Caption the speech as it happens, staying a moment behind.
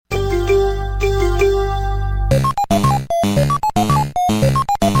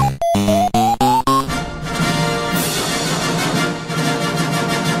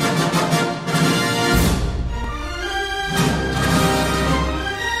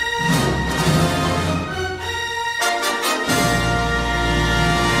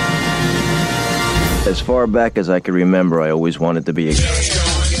As far back as I can remember, I always wanted to be a...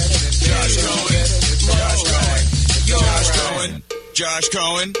 Josh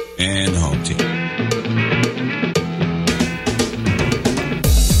Cohen and Home Team.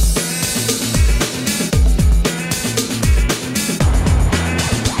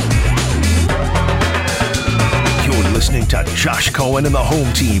 Listening to Josh Cohen and the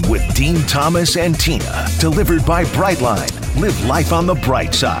Home Team with Dean Thomas and Tina. Delivered by Brightline. Live life on the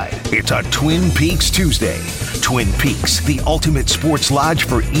bright side. It's a Twin Peaks Tuesday. Twin Peaks, the ultimate sports lodge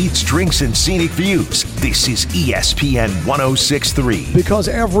for eats, drinks, and scenic views. This is ESPN 106.3. Because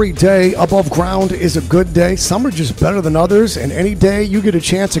every day above ground is a good day. Some are just better than others. And any day you get a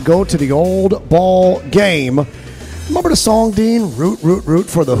chance to go to the old ball game. Remember the song, Dean? Root, root, root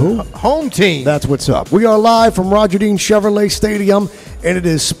for the who? Home Team. That's what's up. We are live from Roger Dean Chevrolet Stadium, and it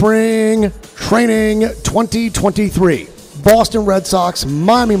is spring training 2023. Boston Red Sox,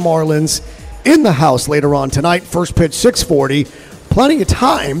 Miami Marlins in the house later on tonight. First pitch, 6:40. Plenty of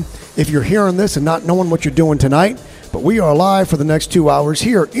time if you're hearing this and not knowing what you're doing tonight. But we are live for the next 2 hours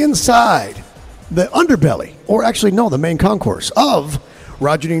here inside the underbelly, or actually, no, the main concourse of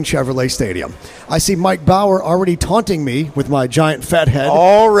Roger Dean Chevrolet Stadium. I see Mike Bauer already taunting me with my giant fat head.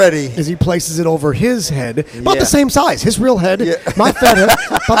 Already. As he places it over his head. About the same size. His real head, my fat head,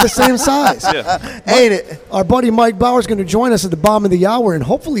 about the same size. Ain't it? Our buddy Mike Bauer is going to join us at the bottom of the hour, and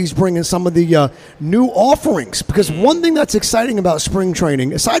hopefully he's bringing some of the new offerings. Because one thing that's exciting about spring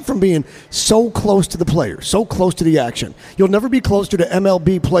training, aside from being so close to the players, so close to the action, you'll never be closer to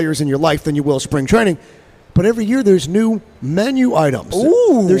MLB players in your life than you will spring training. But every year there's new menu items.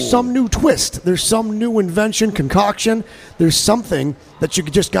 Ooh. There's some new twist. There's some new invention, concoction. There's something that you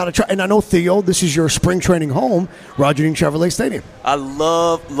just got to try. And I know, Theo, this is your spring training home, Roger Dean Chevrolet Stadium. I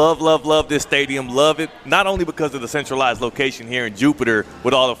love this stadium. Love it, not only because of the centralized location here in Jupiter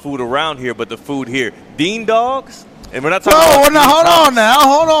with all the food around here, but the food here. Dean Dogs. And we're not talking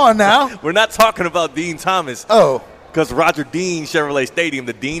hold on now. We're not talking about Dean Thomas. Oh. Because Roger Dean Chevrolet Stadium,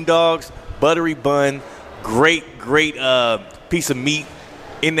 the Dean Dogs, buttery bun, great piece of meat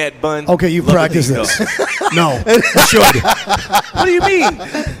in that bun. Okay, you practice this. No, you should. What do you mean?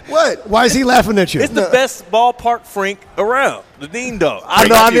 What? Why is he laughing at you? It's the best ballpark Frank around, the Dean Dog. I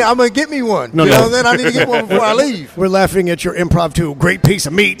know. I'm going to get me one. No. Then I need to get one before I leave. We're laughing at your improv too. Great piece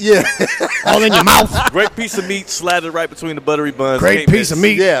of meat. Yeah. All in your mouth. Great piece of meat slathered right between the buttery buns. Great piece of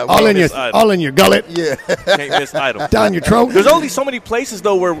meat. Yeah, all in your gullet. Yeah. Can't miss item. Down your throat. There's only so many places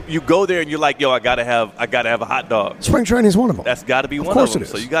though where you go there and you're like, yo, I gotta have a hot dog. Spring training is one of them. That's got to be one of them. Of course it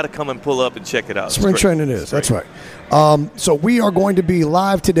is. So you got to come and pull up and check it out. Spring training is. That's right. So we are going to be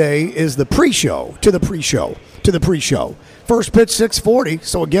live today. Is the pre-show to the pre-show to the pre-show. First pitch 6:40.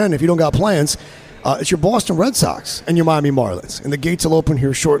 So again, if you don't got plans, it's your Boston Red Sox and your Miami Marlins, and the gates will open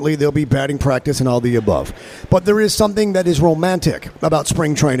here shortly. There'll be batting practice and all the above. But there is something that is romantic about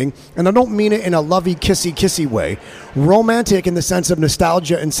spring training, and I don't mean it in a lovey kissy way. Romantic in the sense of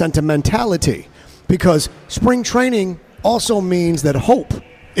nostalgia and sentimentality, because spring training also means that hope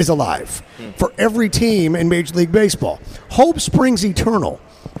is alive for every team in Major League Baseball. Hope springs eternal,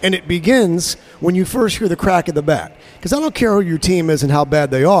 and it begins when you first hear the crack of the bat. Because I don't care who your team is and how bad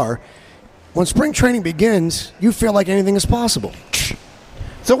they are. When spring training begins, you feel like anything is possible.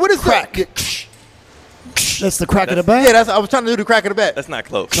 So what is crack? That's the crack of the bat? Yeah, I was trying to do the crack of the bat. That's not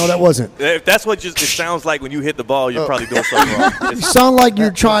close. No, that wasn't. If that's what it sounds like when you hit the ball, you're probably doing something wrong. You sound like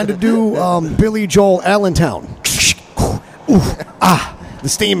you're trying to do Billy Joel Allentown. The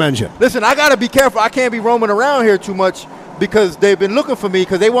steam engine. Listen, I got to be careful. I can't be roaming around here too much because they've been looking for me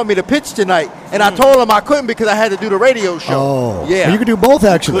because they want me to pitch tonight. And I told them I couldn't because I had to do the radio show. Oh. Yeah. Well, you could do both,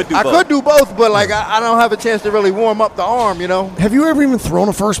 actually. I could do both, but I don't have a chance to really warm up the arm, you know. Have you ever even thrown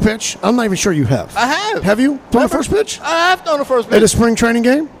a first pitch? I'm not even sure you have. I have. Have you thrown a first pitch? I have thrown a first pitch. At a spring training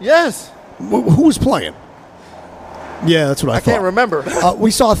game? Yes. Who was playing? Yeah, that's what I thought. I can't remember. We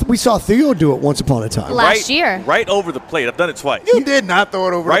saw Theo do it once upon a time. Last year. Right over the plate. I've done it twice. You did not throw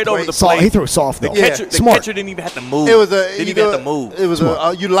it over right the plate. over the plate. He threw it soft, though. The catcher didn't even have to move. It was didn't even have to move. It was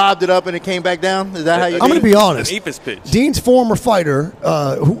you lobbed it up and it came back down? Is that how you did it? I'm going to be honest. An Ephus pitch. Dean's former fighter,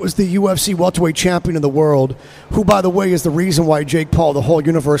 who was the UFC welterweight champion of the world, who, by the way, is the reason why Jake Paul, the whole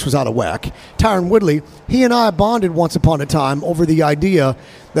universe, was out of whack, Tyron Woodley, he and I bonded once upon a time over the idea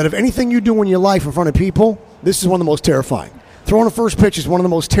that if anything you do in your life in front of people, this is one of the most terrifying. Throwing a first pitch is one of the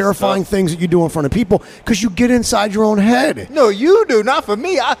most terrifying things that you do in front of people because you get inside your own head. No, you do. Not for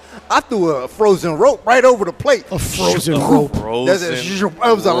me. I threw a frozen rope right over the plate. A frozen rope. It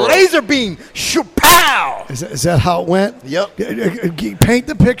was a laser beam. Pow! Is that how it went? Yep. Paint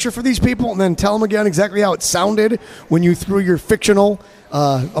the picture for these people and then tell them again exactly how it sounded when you threw your fictional,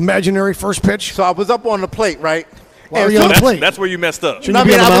 imaginary first pitch. So I was up on the plate, right? Why were you on the plate? That's where you messed up.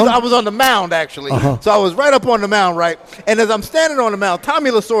 I was on the mound, actually. So I was right up on the mound, right? And as I'm standing on the mound,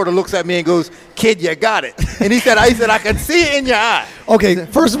 Tommy Lasorda looks at me and goes, "Kid, you got it." And he said, I can see it in your eye. Okay,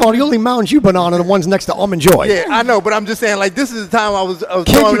 first of all, the only mounds you've been on are the ones next to Almond Joy. Yeah, I know, but I'm just saying, like, this is the time I was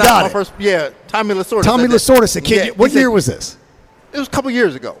Kid, throwing you out got my it. first. Yeah, Tommy Lasorda. Tommy Lasorda said, "Kid, Yeah, what he year said- was this?" It was a couple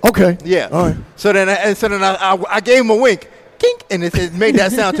years ago. Okay. Yeah. All right. So then I gave him a wink. Kink, and it made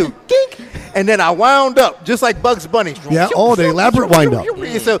that sound too. Kink. And then I wound up just like Bugs Bunny. Yeah, the elaborate wind up.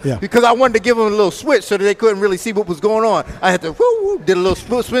 So, Yeah. because I wanted to give them a little switch so that they couldn't really see what was going on. I had to did a little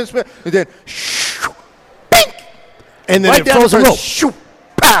spin, and then bink, And then right it down froze the a first, rope. shoot,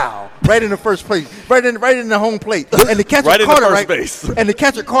 pow, right in the first place, right in the home plate, and the catcher Right in caught the it first right, base. and the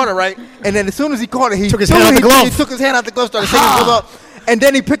catcher caught it right, and then as soon as he caught it, he Took his hand out the glove. He took his hand out the glove, started shaking his glove up. And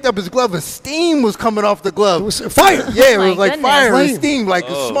then he picked up his glove, and steam was coming off the glove. It was fire. Yeah, it My was like goodness. fire and Flame. steam, like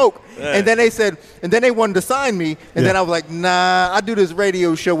smoke. man. And then they said, and then they wanted to sign me. And then I was like, nah, I do this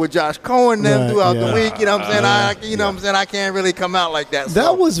radio show with Josh Cohen them Right, throughout yeah. the week. You know what I'm saying? What I'm saying? I can't really come out like that. That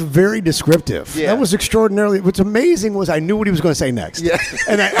so. was very descriptive. Yeah. That was extraordinarily. What's amazing was I knew what he was going to say next. Yeah.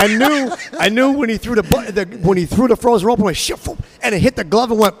 And I knew when he threw when he threw the frozen rope and went shuffle, and it hit the glove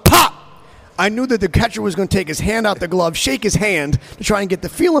and went pop. I knew that the catcher was going to take his hand out the glove, shake his hand to try and get the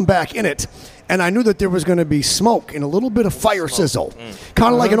feeling back in it. And I knew that there was going to be smoke and a little bit of fire sizzle,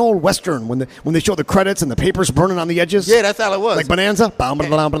 kind of like an old Western when they show the credits and the paper's burning on the edges. Yeah, that's how it was. Like Bonanza. Bam, bam,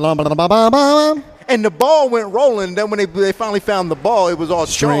 bam, bam, bam, bam, bam, bam. And the ball went rolling. Then when they finally found the ball, it was all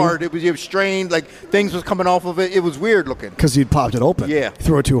Strained. charred. It was strained. Like things was coming off of it. It was weird looking. Because he'd popped it open. Yeah.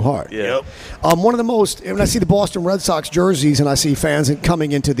 Threw it too hard. Yeah. One of the most, when I see the Boston Red Sox jerseys and I see fans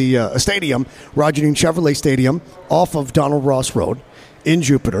coming into the stadium, Roger Dean Chevrolet Stadium, off of Donald Ross Road in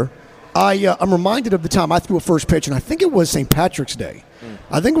Jupiter, I'm reminded of the time I threw a first pitch, and I think it was St. Patrick's Day.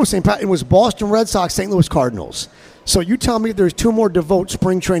 I think it was It was Boston Red Sox, St. Louis Cardinals. So you tell me there's two more devout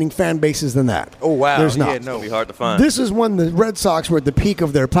spring training fan bases than that. Oh, wow. There's not. Yeah, no. It'll be hard to find. This is when the Red Sox were at the peak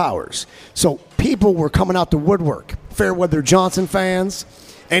of their powers. So people were coming out to woodwork. Fairweather Johnson fans,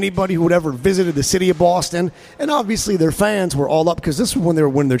 anybody who had ever visited the city of Boston, and obviously their fans were all up because this was when they were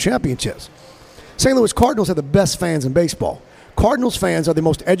winning their championships. St. Louis Cardinals had the best fans in baseball. Cardinals fans are the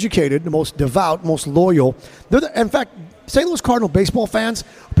most educated, the most devout, most loyal. In fact, St. Louis Cardinal baseball fans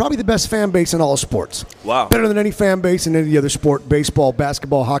are probably the best fan base in all of sports. Wow. Better than any fan base in any other sport, baseball,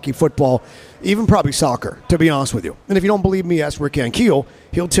 basketball, hockey, football, even probably soccer, to be honest with you. And if you don't believe me, ask Rick Ankiel.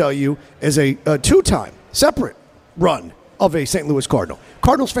 He'll tell you as a two-time separate run of a St. Louis Cardinal.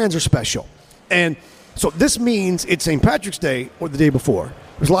 Cardinals fans are special. And so this means it's St. Patrick's Day or the day before.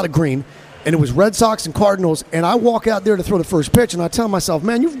 There's a lot of green. And it was Red Sox and Cardinals. And I walk out there to throw the first pitch, and I tell myself,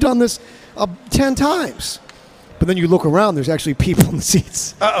 man, you've done this 10 times. But then you look around, there's actually people in the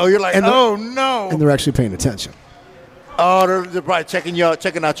seats. Uh-oh, you're like, And oh, no. And they're actually paying attention. Oh, they're probably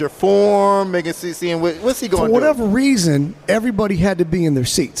checking out your form, seeing what's he going For to do. whatever reason, everybody had to be in their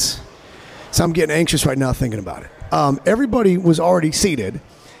seats. So I'm getting anxious right now thinking about it. Everybody was already seated,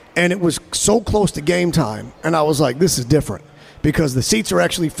 and it was so close to game time. And I was like, this is different because the seats are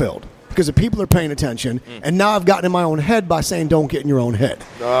actually filled because the people are paying attention. And now I've gotten in my own head by saying don't get in your own head.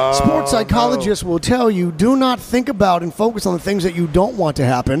 Sports psychologists will tell you do not think about and focus on the things that you don't want to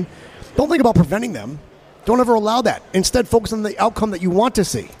happen. Don't think about preventing them. Don't ever allow that. Instead, focus on the outcome that you want to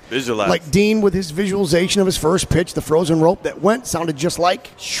see. Visualize. Like Dean with his visualization of his first pitch, the frozen rope that went, sounded just like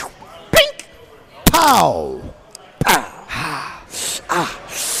pink, pow.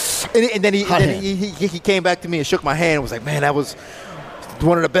 And then he came back to me and shook my hand and was like, man, that was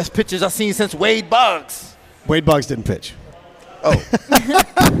one of the best pitches I've seen since Wade Boggs. Wade Boggs didn't pitch. Oh.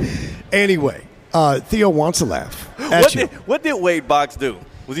 Anyway, Theo wants to laugh at you. What did Wade Boggs do?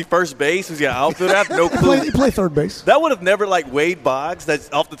 Was he first base? Was he an outfielder? I have no clue. He played third base. That would have never Wade Boggs.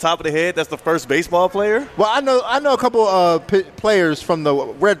 That's off the top of the head. That's the first baseball player. Well, I know a couple players from the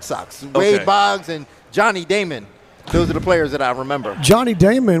Red Sox, Wade Boggs and Johnny Damon. Those are the players that I remember. Johnny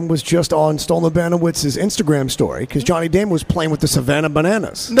Damon was just on Stolen Banowitz's Instagram story because Johnny Damon was playing with the Savannah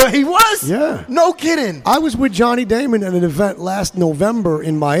Bananas. No, he was? Yeah. No kidding. I was with Johnny Damon at an event last November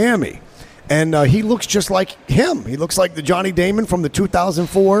in Miami, and he looks just like him. He looks like the Johnny Damon from the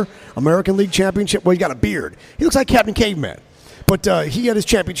 2004 American League Championship. Well, he got a beard. He looks like Captain Caveman. But he had his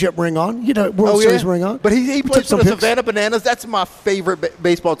championship ring on. He had a World Series ring on. But he plays for took the some pics. Savannah Bananas. That's my favorite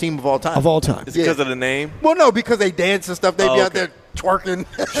baseball team of all time. Of all time. Is it because of the name? Well, no, because they dance and stuff. They'd be out there twerking.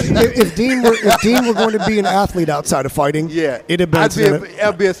 if Dean were going to be an athlete outside of fighting, it'd have been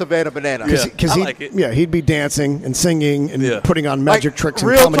I'd be a Savannah Banana. Because I like it. Yeah, he'd be dancing and singing and putting on magic tricks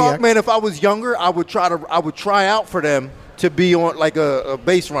and real comedy talk, acts. man. If I was younger, I would try out for them to be on like a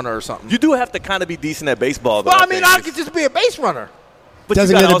base runner or something. You do have to kind of be decent at baseball, though. Well, I mean, I could just be a base runner. But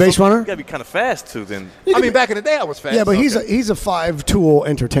Designated base runner? You got to be kind of fast, too, then. I mean, back in the day, I was fast. Yeah, but he's a five-tool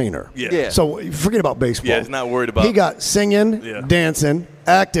entertainer. Yeah. So forget about baseball. Yeah, he's not worried about. He got singing, dancing,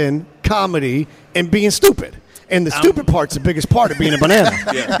 acting, comedy, and being stupid. And the stupid part's the biggest part of being a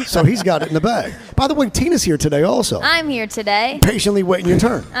banana. So he's got it in the bag. By the way, Tina's here today also. I'm here today. Patiently waiting your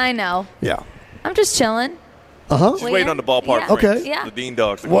turn. I know. Yeah. I'm just chilling. She's waiting on the ballpark. Yeah. Friends, Okay. Yeah. The Dean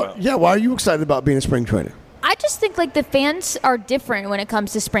Dogs to come out. Yeah, why are you excited about being in spring training? I just think like the fans are different when it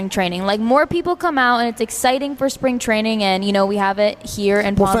comes to spring training. Like more people come out and it's exciting for spring training, and we have it here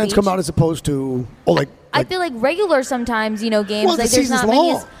in Palm More fans Beach. come out as opposed to I feel like regular sometimes, games Well, the like there's season's not many.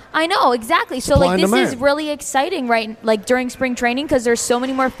 long. I know, exactly. So Supply like and this is demand. really exciting, right? Like during spring training because there's so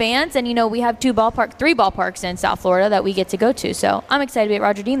many more fans, and we have three ballparks in South Florida that we get to go to. So I'm excited to be at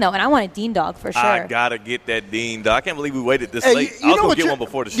Roger Dean though, and I want a Dean Dog for sure. I got to get that Dean Dog. I can't believe we waited this Hey, late. I was going to get one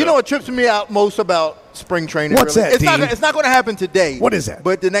before the show. You know what trips me out most about spring training? What's really? that, It's not going to happen today. What is that?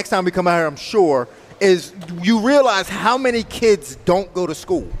 But the next time we come out here, I'm sure, is you realize how many kids don't go to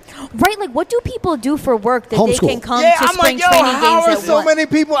school. Right, like what do people do for work that Homeschool. they can come Yeah, to I'm spring like, yo, training how are games at so once? many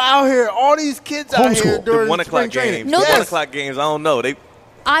people out here? All these kids out here Homeschool. during The 1 o'clock spring training. games. No, The that's- 1 o'clock games, I don't know.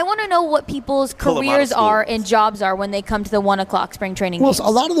 I want to know what people's Pull 'em out of careers school. are and jobs are when they come to the 1 o'clock spring training Well, games. a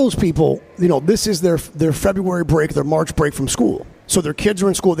lot of those people, this is their February break, their March break from school. So their kids are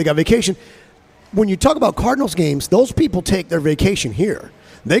in school, they got vacation. When you talk about Cardinals games, those people take their vacation here.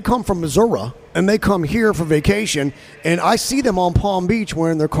 They come from Missouri, and they come here for vacation, and I see them on Palm Beach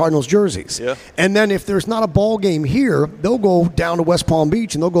wearing their Cardinals jerseys. Yeah. And then if there's not a ball game here, they'll go down to West Palm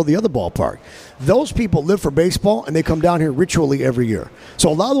Beach, and they'll go to the other ballpark. Those people live for baseball, and they come down here ritually every year. So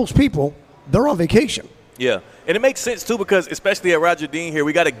a lot of those people, they're on vacation. Yeah. And it makes sense, too, because especially at Roger Dean here,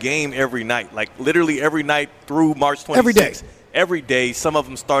 we got a game every night. Like, literally every night through March 26th. Every day. Every day. Some of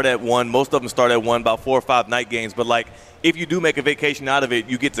them start at 1. Most of them start at 1, about 4 or 5 night games. But, if you do make a vacation out of it,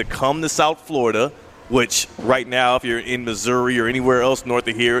 you get to come to South Florida, which right now, if you're in Missouri or anywhere else north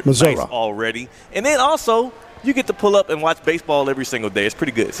of here, Missouri. nice already. And then also, you get to pull up and watch baseball every single day. It's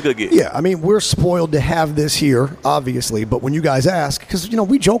pretty good. It's a good gig. Yeah, I mean, we're spoiled to have this here, obviously, but when you guys ask, because,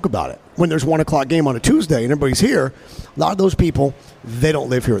 we joke about it. When there's 1 o'clock game on a Tuesday and everybody's here, a lot of those people, they don't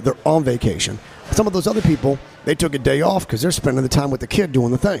live here. They're on vacation. Some of those other people, they took a day off because they're spending the time with the kid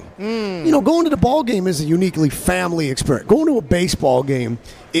doing the thing. Going to the ball game is a uniquely family experience. Going to a baseball game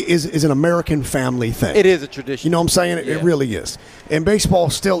is an American family thing. It is a tradition. You know what I'm saying? It really is. And baseball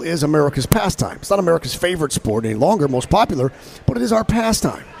still is America's pastime. It's not America's favorite sport any longer, most popular, but it is our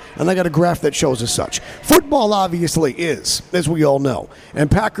pastime. And I got a graph that shows as such. Football obviously is, as we all know. And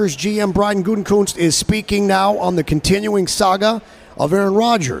Packers GM Brian Gutekunst is speaking now on the continuing saga of Aaron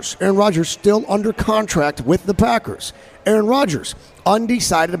Rodgers. Aaron Rodgers still under contract with the Packers. Aaron Rodgers,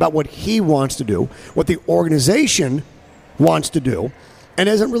 undecided about what he wants to do, what the organization wants to do, and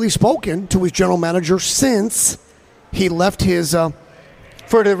hasn't really spoken to his general manager since he left his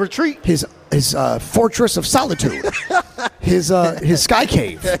For the retreat. his fortress of solitude, his sky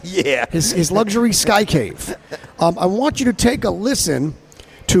cave, Yeah. his luxury sky cave. I want you to take a listen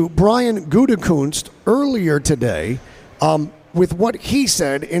to Brian Gutekunst earlier today with what he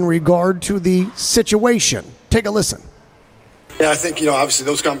said in regard to the situation. Take a listen. Yeah, I think, obviously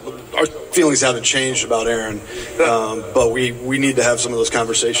our feelings haven't changed about Aaron, but we need to have some of those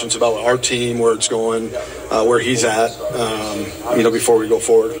conversations about our team, where it's going, where he's at, before we go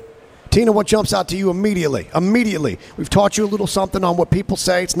forward. Tina, what jumps out to you immediately? Immediately. We've taught you a little something on what people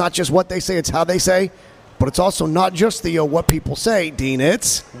say. It's not just what they say, it's how they say. But it's also not just the what people say, Dean.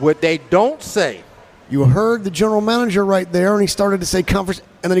 It's What they don't say. you heard the general manager right there, and he started to say conference,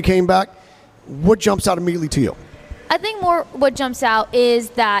 and then he came back. What jumps out immediately to you? I think more what jumps out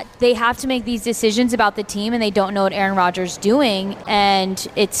is that they have to make these decisions about the team, and they don't know what Aaron Rodgers is doing, and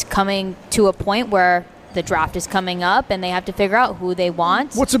it's coming to a point where the draft is coming up, and they have to figure out who they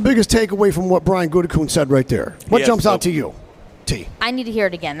want. What's the biggest takeaway from what Brian Gutekunst said right there? What Yes, jumps so- out to you, T? I need to hear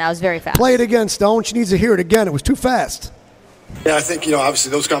it again. That was very fast. Play it again, Stone. She needs to hear it again. It was too fast. Yeah, I think,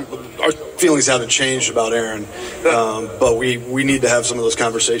 obviously our feelings haven't changed about Aaron, but we need to have some of those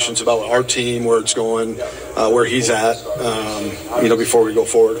conversations about our team, where it's going, where he's at, before we go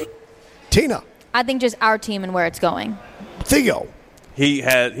forward. Tina. I think just our team and where it's going. Theo.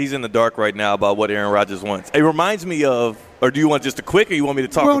 He's in the dark right now about what Aaron Rodgers wants. It reminds me of, or do you want just a quick, or you want me to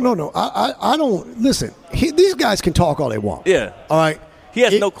talk about it? No. I don't. Listen, these guys can talk all they want. Yeah. All right? He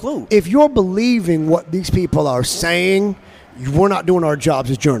has no clue. If you're believing what these people are saying, we're not doing our jobs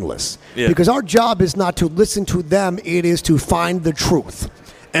as journalists. Yeah. Because our job is not to listen to them. It is to find the truth.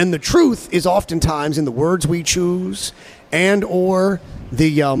 And the truth is oftentimes in the words we choose and or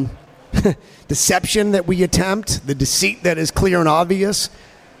the deception that we attempt, the deceit that is clear and obvious.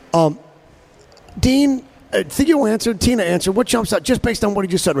 Dean, Theo answered, Tina answered. What jumps out just based on what he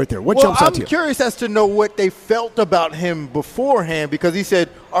just said right there? What jumps out to you? I'm curious as to know what they felt about him beforehand because he said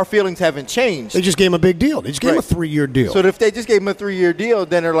our feelings haven't changed. They just gave him a big deal. They just gave him a 3-year deal. So if they just gave him a 3-year deal,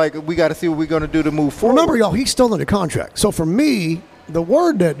 then they're like, we got to see what we're going to do to move forward. Remember, y'all, he's still under contract. So for me, the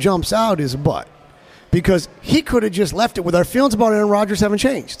word that jumps out is but. Because he could have just left it with our feelings about Aaron Rodgers haven't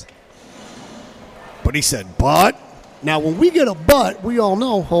changed. But he said, but. Now, when we get a but, we all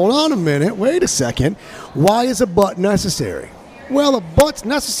know, hold on a minute, wait a second. Why is a but necessary? Well, a but's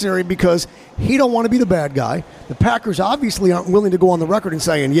necessary because he don't want to be the bad guy. The Packers obviously aren't willing to go on the record and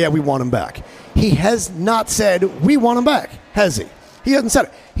saying, yeah, we want him back. He has not said, we want him back, has he? He hasn't said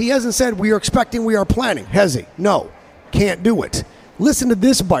it. He hasn't said, we are expecting, we are planning, has he? No, can't do it. Listen to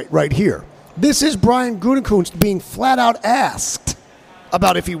this bite right here. This is Brian Gutekunst being flat out asked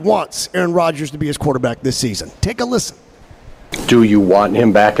about if he wants Aaron Rodgers to be his quarterback this season. Take a listen. Do you want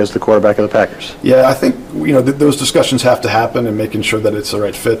him back as the quarterback of the Packers? Yeah, I think those discussions have to happen and making sure that it's the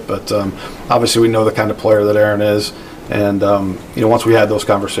right fit. But obviously, we know the kind of player that Aaron is, and once we had those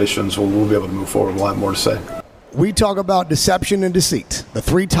conversations, we'll be able to move forward. We'll have more to say. We talk about deception and deceit, the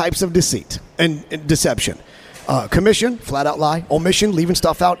 3 types of deceit and deception. Commission, flat out lie. Omission, leaving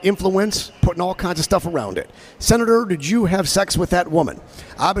stuff out. Influence, putting all kinds of stuff around it. Senator, did you have sex with that woman?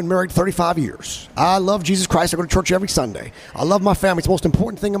 I've been married 35 years. I love Jesus Christ. I go to church every Sunday. I love my family. It's the most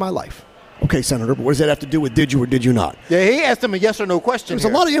important thing in my life. Okay, Senator, but what does that have to do with did you or did you not? Yeah, he asked him a yes or no question.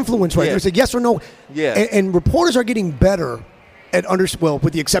 There's a lot of influence right there. There's a yes or no. Yeah. And reporters are getting better at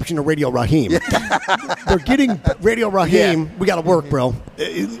with the exception of Radio Raheem. They're getting Radio Raheem. Yeah. We got to work, bro.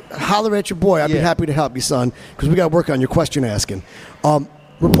 Holler at your boy. I'd be happy to help you, son, because we got to work on your question asking.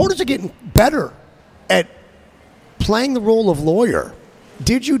 Reporters are getting better at playing the role of lawyer.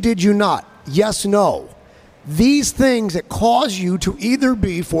 Did you not? Yes, no. These things that cause you to either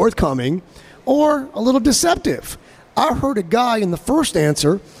be forthcoming or a little deceptive. I heard a guy in the first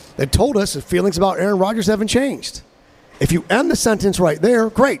answer that told us his feelings about Aaron Rodgers haven't changed. If you end the sentence right there,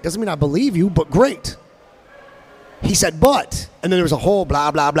 great. Doesn't mean I believe you, but great. He said, but. And then there was a whole blah,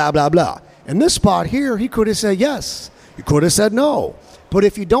 blah, blah, blah, blah. In this spot here, he could have said yes. He could have said no. But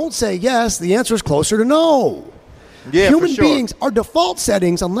if you don't say yes, the answer is closer to no. Yeah, human for sure. beings, our default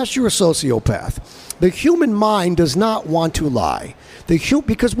settings, unless you're a sociopath, the human mind does not want to lie.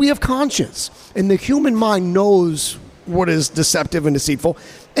 Because we have conscience. And the human mind knows what is deceptive and deceitful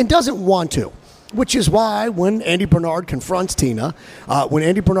and doesn't want to. Which is why when Andy Bernard confronts Tina, when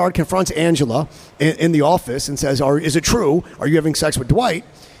Andy Bernard confronts Angela in the office and says, is it true? Are you having sex with Dwight?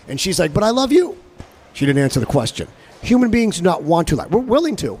 And she's like, but I love you. She didn't answer the question. Human beings do not want to lie. We're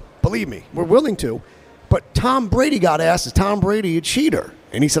willing to. Believe me, we're willing to. But Tom Brady got asked, is Tom Brady a cheater?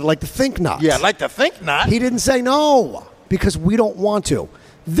 And he said, I'd like to think not. Yeah, I'd like to think not. He didn't say no because we don't want to.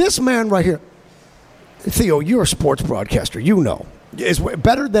 This man right here, Theo, you're a sports broadcaster. You know. Is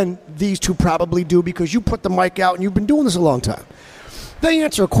better than these two probably do because you put the mic out and you've been doing this a long time. They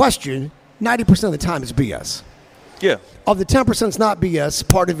answer a question, 90% of the time it's BS. Yeah. Of the 10% it's not BS,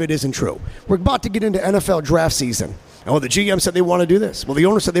 part of it isn't true. We're about to get into NFL draft season. And the GM said they want to do this. Well, the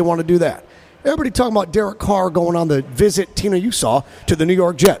owner said they want to do that. Everybody talking about Derek Carr going on the visit, Tina, you saw, to the New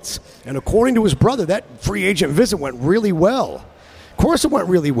York Jets. And according to his brother, that free agent visit went really well. Of course it went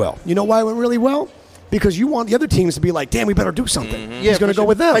really well. You know why it went really well? Because you want the other teams to be like, damn, we better do something. Mm-hmm. He's going to go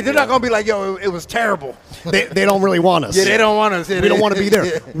with them. Like, they're not going to be like, yo, it was terrible. They don't really want us. Yeah, they don't want us. We don't want to be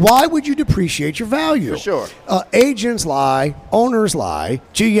there. Why would you depreciate your value? For sure. Agents lie, owners lie,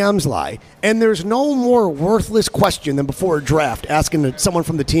 GMs lie, and there's no more worthless question than before a draft asking someone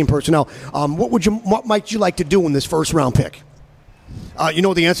from the team personnel, what might you like to do in this first round pick? You know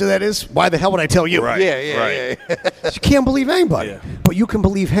what the answer to that is? Why the hell would I tell you? Right. Yeah. You can't believe anybody, but you can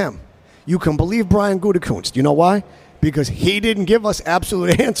believe him. You can believe Brian Gutekunst. You know why? Because he didn't give us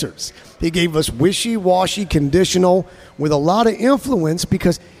absolute answers. He gave us wishy-washy, conditional, with a lot of influence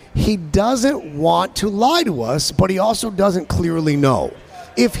because he doesn't want to lie to us, but he also doesn't clearly know.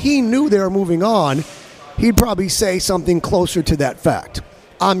 If he knew they were moving on, he'd probably say something closer to that fact.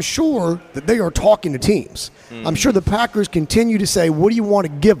 I'm sure that they are talking to teams. I'm sure the Packers continue to say, what do you want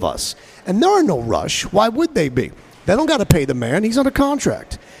to give us? And they're in no rush. Why would they be? They don't got to pay the man. He's under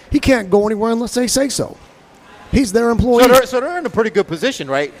contract. He can't go anywhere unless they say so. He's their employee. So they're in a pretty good position,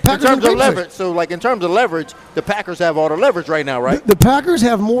 right? Packers in terms in of great leverage. So, like, in terms of leverage, the Packers have all the leverage right now, right? The Packers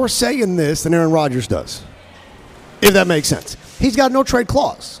have more say in this than Aaron Rodgers does, if that makes sense. He's got no trade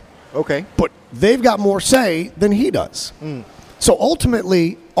clause. Okay. But they've got more say than he does. So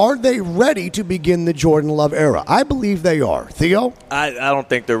ultimately, are they ready to begin the Jordan Love era? I believe they are. Theo? I don't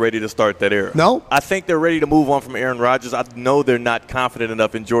think they're ready to start that era. No? I think they're ready to move on from Aaron Rodgers. I know they're not confident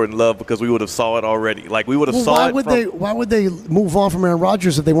enough in Jordan Love because we would have saw it already. Like, we would have saw it Why would they move on from Aaron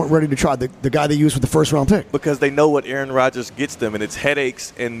Rodgers if they weren't ready to try the guy they used with the first-round pick? Because they know what Aaron Rodgers gets them, and it's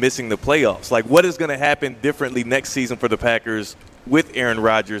headaches and missing the playoffs. Like, what is going to happen differently next season for the Packers with Aaron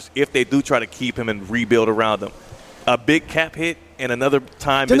Rodgers if they do try to keep him and rebuild around him? A big cap hit and another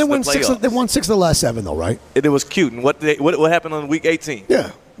time Then missed the playoffs. They won 6 of the last 7, though, right? It was cute. And what happened on week 18? Yeah.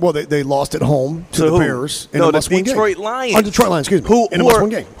 Well, they lost at home to the Bears in a the must-win game. Detroit Lions. Detroit Lions, excuse me. In a must-win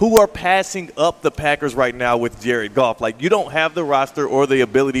game. Who are passing up the Packers right now with Jared Goff? Like, you don't have the roster or the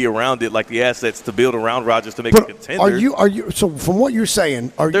ability around it, like the assets to build around Rodgers to make a contender. Are you? So from what you're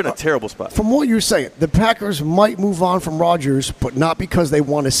saying, they're in a terrible spot. From what you're saying, the Packers might move on from Rodgers, but not because they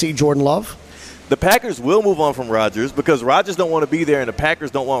want to see Jordan Love? The Packers will move on from Rodgers because Rodgers don't want to be there and the Packers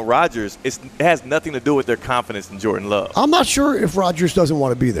don't want Rodgers. It has nothing to do with their confidence in Jordan Love. I'm not sure if Rodgers doesn't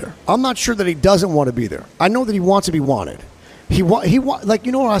want to be there. I'm not sure that he doesn't want to be there. I know that he wants to be wanted. Like,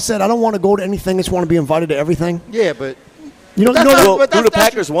 you know what I said? I don't want to go to anything. I just want to be invited to everything. Yeah, but do the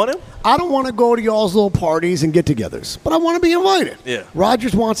Packers want him? I don't want to go to y'all's little parties and get-togethers, but I want to be invited. Yeah.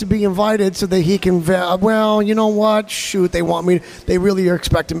 Rodgers wants to be invited so that he can. Well, you know what? Shoot, they want me. They really are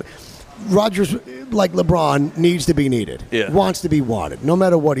expecting. Rodgers, like LeBron, needs to be needed. Yeah. Wants to be wanted, no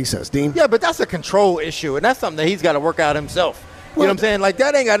matter what he says. Dean? Yeah, but that's a control issue, and that's something that he's got to work out himself. You know what I'm saying? Like,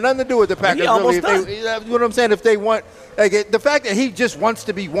 that ain't got nothing to do with the Packers. Really. You know what I'm saying? If they want, like, the fact that he just wants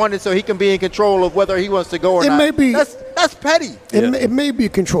to be wanted so he can be in control of whether he wants to go or not. May be, that's petty. It may be a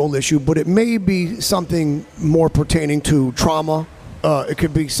control issue, but it may be something more pertaining to trauma. It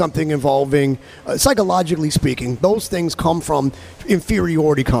could be something involving, psychologically speaking, those things come from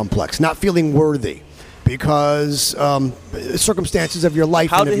inferiority complex, not feeling worthy because circumstances of your life.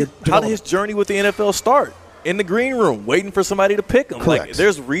 How did his journey with the NFL start? In the green room, waiting for somebody to pick him. Correct. Like,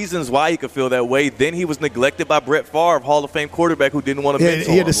 there's reasons why he could feel that way. Then he was neglected by Brett Favre, Hall of Fame quarterback, who didn't want to mentor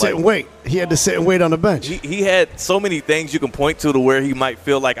him. He had to sit and wait. He had to sit and wait on the bench. He had so many things you can point to where he might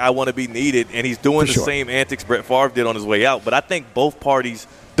feel like I want to be needed, and he's doing the same antics Brett Favre did on his way out. But I think both parties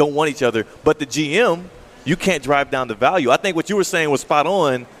don't want each other. But the GM, you can't drive down the value. I think what you were saying was spot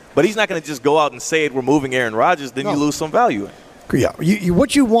on, but he's not going to just go out and say it, we're moving Aaron Rodgers, then you lose some value. Yeah,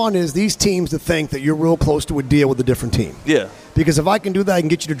 what you want is these teams to think that you're real close to a deal with a different team. Yeah. Because if I can do that, I can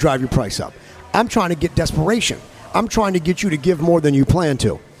get you to drive your price up. I'm trying to get desperation. I'm trying to get you to give more than you plan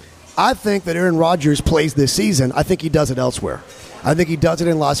to. I think that Aaron Rodgers plays this season. I think he does it elsewhere. I think he does it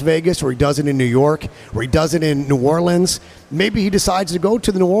in Las Vegas, or he does it in New York, or he does it in New Orleans. Maybe he decides to go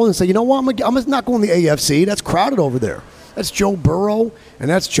to the New Orleans and say, you know what, I'm not going to the AFC. That's crowded over there. That's Joe Burrow, and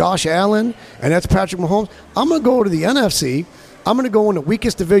that's Josh Allen, and that's Patrick Mahomes. I'm going to go to the NFC. I'm going to go in the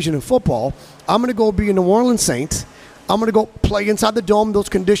weakest division in football. I'm going to go be a New Orleans Saint. I'm going to go play inside the dome, those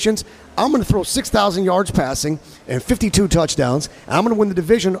conditions. I'm going to throw 6,000 yards passing and 52 touchdowns, and I'm going to win the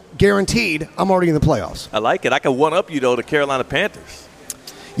division guaranteed. I'm already in the playoffs. I like it. I can one-up you, though, the Carolina Panthers.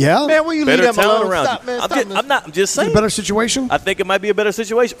 Yeah? Man, will you leave them alone? Around Stop, you. man. I'm just saying. A better situation? I think it might be a better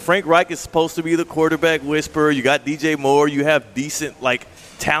situation. Frank Reich is supposed to be the quarterback whisperer. You got DJ Moore. You have decent,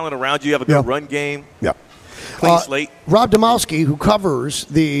 talent around you. You have a good run game. Yeah. Clean slate. Rob Domowski, who covers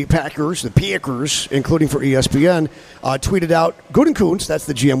the Packers, the Packers, including for ESPN, tweeted out, Gutekunst, that's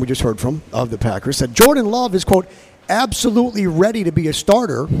the GM we just heard from of the Packers, said Jordan Love is, quote, absolutely ready to be a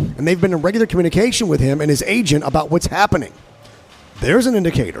starter, and they've been in regular communication with him and his agent about what's happening. There's an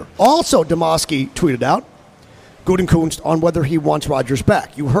indicator. Also, Domowski tweeted out, Gutekunst on whether he wants Rodgers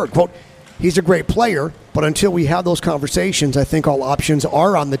back. You heard, quote, he's a great player, but until we have those conversations, I think all options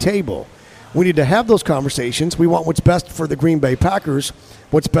are on the table. We need to have those conversations. We want what's best for the Green Bay Packers,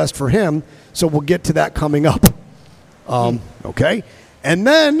 what's best for him, so we'll get to that coming up. Okay? And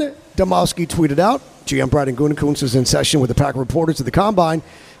then Domowski tweeted out, GM Brandon Gutekunst is in session with the Packer reporters at the Combine,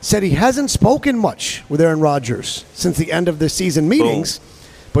 said he hasn't spoken much with Aaron Rodgers since the end of the season meetings,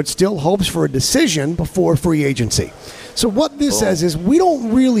 but still hopes for a decision before free agency. So what this says is we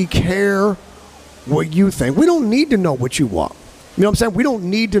don't really care what you think. We don't need to know what you want. You know what I'm saying? We don't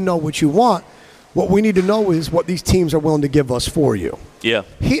need to know what you want. What we need to know is what these teams are willing to give us for you. Yeah.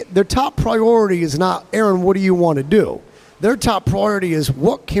 Their top priority is not, Aaron, what do you want to do? Their top priority is,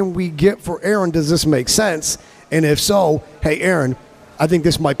 what can we get for Aaron? Does this make sense? And if so, hey, Aaron, I think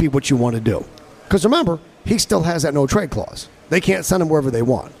this might be what you want to do. Because remember, he still has that no-trade clause. They can't send him wherever they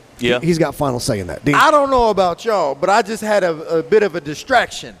want. Yeah. He's got final say in that. Dean? I don't know about y'all, but I just had a bit of a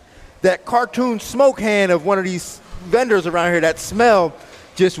distraction. That cartoon smoke hand of one of these vendors around here, that smell,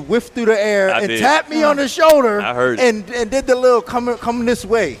 just whiffed through the air and tapped me on the shoulder. I heard and did the little come this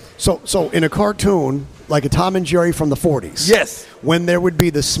way. So in a cartoon, like a Tom and Jerry from the 40s. Yes. When there would be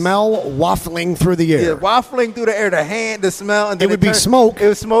the smell waffling through the air. Yeah, waffling through the air, the smell. And then it would be smoke. It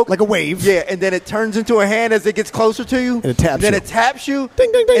was smoke. Like a wave. Yeah, and then it turns into a hand as it gets closer to you. And it taps then you. it taps you.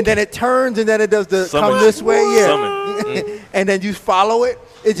 Ding, ding, ding. And then it turns, and then it does the Summon. come this way. Yeah. Summon. And then you follow it.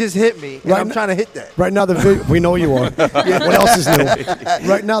 It just hit me, and I'm trying to hit that. Right now, we know you are. What else is new?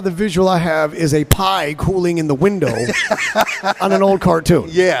 Right now, the visual I have is a pie cooling in the window on an old cartoon.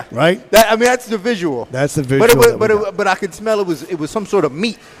 Yeah. Right? That's the visual. That's the visual. But I could smell it was some sort of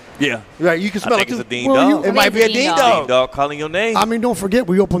meat. Yeah. Right, you can smell I it think too. it's a Dean dog. It might be a Dean Dean dog. dog calling your name. I mean, don't forget,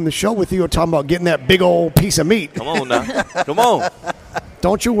 we opened the show with Theo talking about getting that big old piece of meat. Come on now. Come on.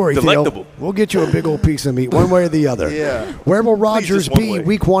 Don't you worry, Delectable. Theo. We'll get you a big old piece of meat, one way or the other. Yeah. Where will Rodgers just one be way.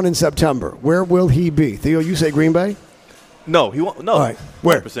 week 1 in September? Where will he be? Theo, you say Green Bay? No, he won't. No. All right.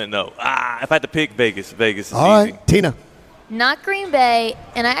 Where? 100% no. If I had to pick Vegas, Vegas is All easy. right. Tina. Not Green Bay,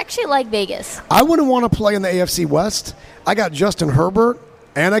 and I actually like Vegas. I wouldn't want to play in the AFC West. I got Justin Herbert,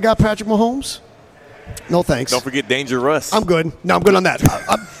 and I got Patrick Mahomes. No thanks. Don't forget Danger Russ. I'm good. No, I'm good on that.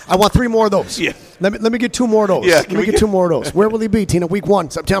 I want 3 more of those. Yeah. Let me get 2 more of those. Yeah, Let me get 2 more of those. Where will he be, Tina? Week 1,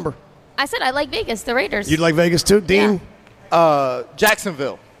 September. I said I like Vegas, the Raiders. You'd like Vegas too, Dean?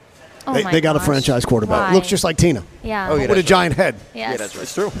 Jacksonville. Oh They, my they got a gosh. franchise quarterback. Why? Looks just like Tina. Yeah. Oh, yeah. With a giant head. Yes. Yeah, that's right.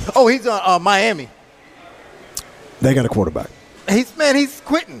 It's true. Oh, he's on Miami. They got a quarterback. He's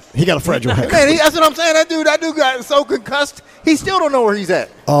quitting. He got a fragile head. Man, that's what I'm saying. That dude got so concussed. He still don't know where he's at.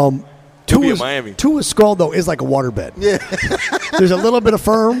 be in Miami. Tua's skull, though, is like a waterbed. Yeah. There's a little bit of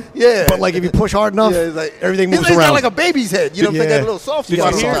firm. Yeah. But, like, if you push hard enough, Yeah, it's like, everything moves he's around. got like a baby's head. You know what I'm saying? Got a little soft He's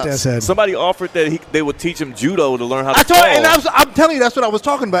spot got a on soft top. ass head. Somebody offered that they would teach him judo to learn how to I told, fall. and I'm telling you, that's what I was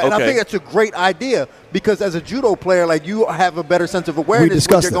talking about. And I Okay. think that's a great idea because as a judo player, like you have a better sense of awareness when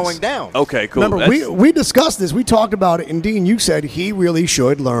discussed you're this. going down. Okay, cool. Remember, we discussed this. We talked about it. And, Dean, you said he really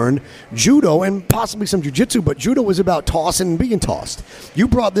should learn judo and possibly some jiu-jitsu, but judo is about tossing and being tossed. You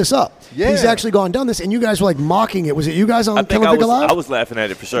brought this up. Yeah. He's actually gone down this, and you guys were, like, mocking it. Was it you guys on I think Television Live? I was laughing at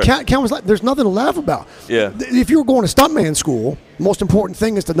it for sure. Ken was like, there's nothing to laugh about. Yeah. If you were going to stuntman school, most important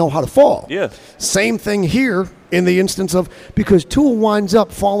thing is to know how to fall. Yeah. Same thing here in the instance of, because Tua winds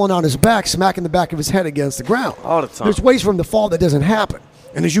up falling on his back, smacking the back of his head against the ground. All the time. There's ways for him to fall that doesn't happen.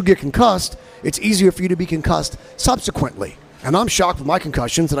 And as you get concussed, it's easier for you to be concussed subsequently. And I'm shocked with my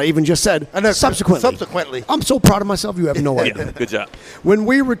concussions that I even just said subsequently. I'm so proud of myself, you have no idea. Yeah, good job. When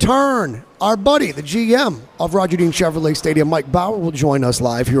we return, our buddy, the GM of Roger Dean Chevrolet Stadium, Mike Bauer, will join us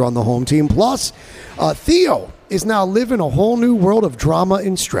live here on the home team. Plus, Theo is now living a whole new world of drama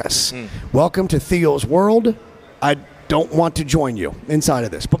and stress. Welcome to Theo's world. I don't want to join you inside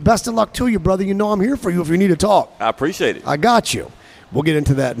of this, but best of luck to you, brother. You know I'm here for you if you need to talk. I appreciate it. I got you. We'll get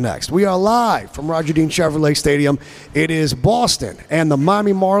into that next. We are live from Roger Dean Chevrolet Stadium. It is Boston and the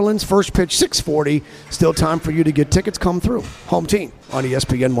Miami Marlins. First pitch, 6:40. Still time for you to get tickets. Come through. Home team on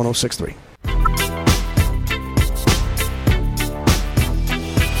ESPN 106.3.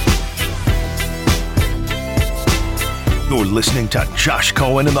 You're listening to Josh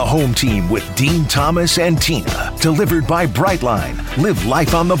Cohen and the home team with Dean Thomas and Tina. Delivered by Brightline. Live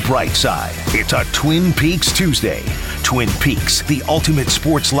life on the bright side. It's a Twin Peaks Tuesday. Twin Peaks, the ultimate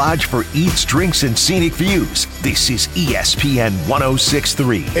sports lodge for eats, drinks, and scenic views. This is ESPN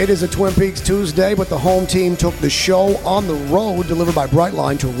 106.3. It is a Twin Peaks Tuesday, but the home team took the show on the road, delivered by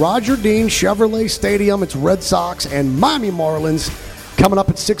Brightline, to Roger Dean Chevrolet Stadium. It's Red Sox and Miami Marlins coming up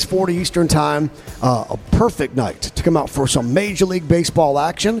at 6:40 Eastern Time. A perfect night to come out for some Major League Baseball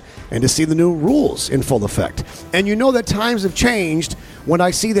action and to see the new rules in full effect. And you know that times have changed when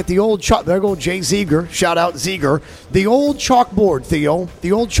I see that the old there go Jay Ziegler, shout out Ziegler, the old chalkboard, Theo,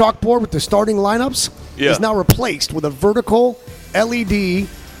 the old chalkboard with the starting lineups is now replaced with a vertical LED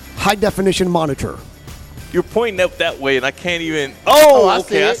high-definition monitor. You're pointing up that way, and I can't even. Oh, I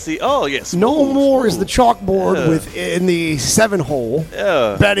okay, I see see. Oh, yes. No more is the chalkboard Yeah. with in the 7-hole,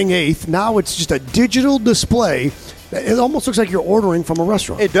 Yeah. batting eighth. Now it's just a digital display. It almost looks like you're ordering from a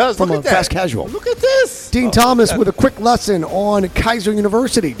restaurant. It does. From Look a at that. fast casual. Look at this. Dean Thomas with a quick lesson on Kaiser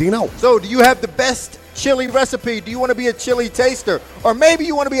University. Dino. So, do you have the best chili recipe? Do you want to be a chili taster? Or maybe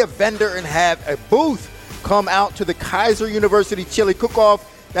you want to be a vendor and have a booth? Come out to the Kaiser University Chili Cook-Off.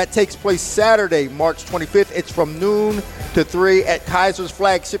 That takes place Saturday, March 25th. It's from noon to 3 at Kaiser's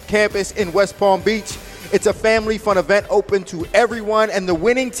flagship campus in West Palm Beach. It's a family fun event open to everyone, and the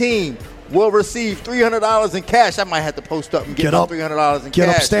winning team will receive $300 in cash. I might have to post up and get up $300 in cash. Get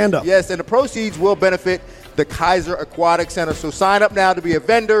up, stand up. Yes, and the proceeds will benefit the Kaiser Aquatic Center. So sign up now to be a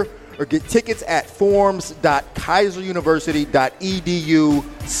vendor or get tickets at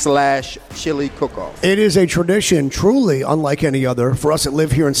forms.kaiseruniversity.edu/chili cook-off. It is a tradition truly unlike any other for us that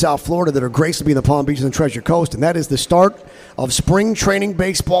live here in South Florida that are graced to be in the Palm Beaches and Treasure Coast, and that is the start of spring training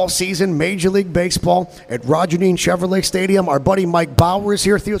baseball season, Major League Baseball at Roger Dean Chevrolet Stadium. Our buddy Mike Bauer is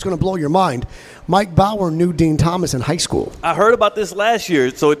here. Theo, it's going to blow your mind. Mike Bauer knew Dean Thomas in high school. I heard about this last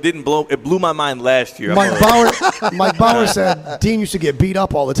year, so it blew my mind last year. Mike Bauer said Dean used to get beat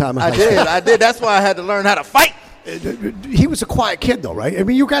up all the time in high school. I did. That's why I had to learn how to fight. He was a quiet kid, though, right? I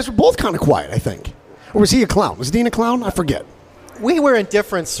mean, you guys were both kind of quiet, I think. Or was he a clown? Was Dean a clown? I forget. We were in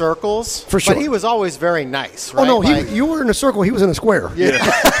different circles, for sure. But he was always very nice, right? Oh, no, you were in a circle, he was in a square. Yeah.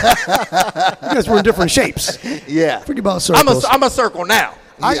 You guys were in different shapes. Yeah. Forget about circles. I'm a circle now.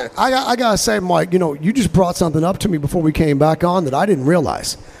 Yeah. I got to say, Mike, you just brought something up to me before we came back on that I didn't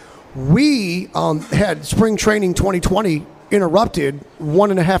realize. We had spring training 2020 interrupted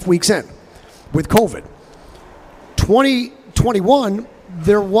 1.5 weeks in with COVID. 2021,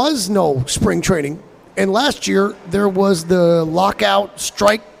 there was no spring training. And last year, there was the lockout,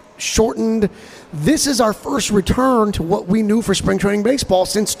 strike, shortened. This is our first return to what we knew for spring training baseball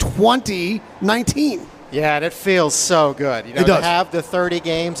since 2019. Yeah, and it feels so good. It does. To have the 30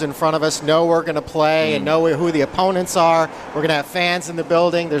 games in front of us, know we're going to play and know who the opponents are. We're going to have fans in the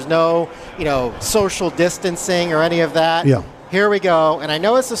building. There's no, social distancing or any of that. Yeah. Here we go. And I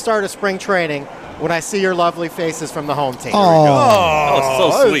know it's the start of spring training when I see your lovely faces from the home team. Oh, so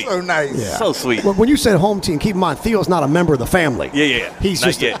sweet. So nice. Yeah. So sweet. When you said home team, keep in mind, Theo's not a member of the family. Yeah. He's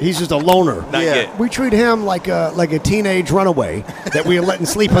just a loner. Not yet. We treat him like a teenage runaway that we are letting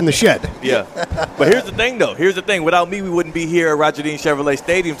sleep in the shed. Yeah. But here's the thing, though. Without me, we wouldn't be here at Roger Dean Chevrolet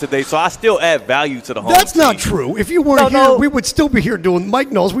Stadium today, so I still add value to the home That's team. not true. If you weren't here, we would still be here doing,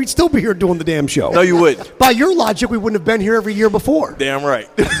 Mike knows, we'd still be here doing the damn show. No, you wouldn't. By your logic, we wouldn't have been here every year before. Damn right.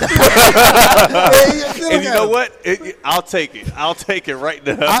 And you know what? I'll take it. I'll take it right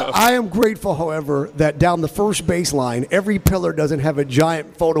now. I am grateful, however, that down the first baseline, every pillar doesn't have a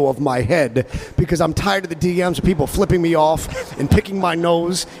giant photo of my head because I'm tired of the DMs of people flipping me off and picking my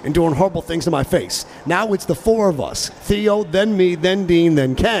nose and doing horrible things to my face. Now it's the four of us, Theo, then me, then Dean,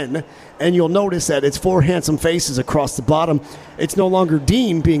 then Ken, and you'll notice that it's four handsome faces across the bottom. It's no longer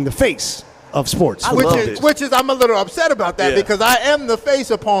Dean being the face of sports. Which is I'm a little upset about that because I am the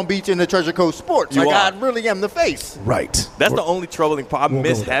face of Palm Beach and the Treasure Coast sports. I really am the face. Right. That's the only troubling part. I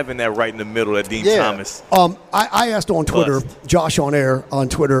miss having that right in the middle of Dean Thomas. I asked on Twitter, Josh on air on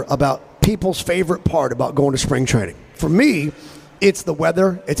Twitter, about people's favorite part about going to spring training. For me, it's the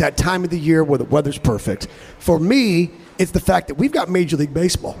weather. It's that time of the year where the weather's perfect. For me, it's the fact that we've got Major League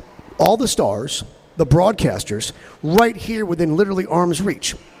Baseball. All the stars, the broadcasters, right here within literally arm's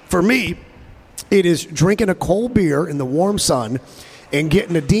reach. For me, it is drinking a cold beer in the warm sun and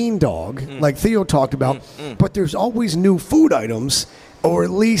getting a Dean dog, like Theo talked about. But there's always new food items, or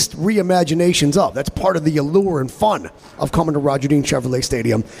at least reimaginations of. That's part of the allure and fun of coming to Roger Dean Chevrolet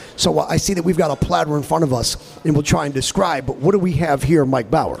Stadium. So I see that we've got a platter in front of us, and we'll try and describe. But what do we have here,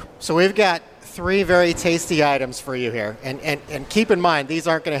 Mike Bauer? So we've got 3 very tasty items for you here. And keep in mind, these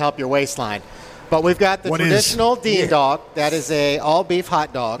aren't going to help your waistline. But we've got the traditional Dean dog. That is a all-beef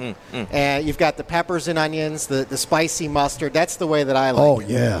hot dog. And you've got the peppers and onions, the spicy mustard. That's the way that I like it. Oh,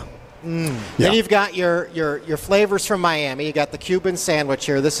 yeah. Then you've got your flavors from Miami. You got the Cuban sandwich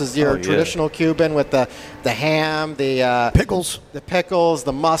here. This is your traditional Cuban with the ham, the pickles,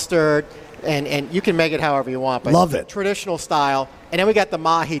 the mustard, and you can make it however you want. But love it. Traditional style. And then we got the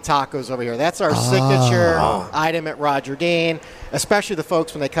mahi tacos over here. That's our signature item at Roger Dean, especially the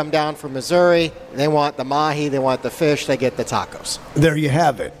folks when they come down from Missouri. They want the mahi, they want the fish, they get the tacos. There you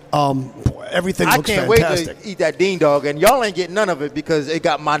have it. Everything looks fantastic. I can't wait to eat that Dean dog, and y'all ain't getting none of it because it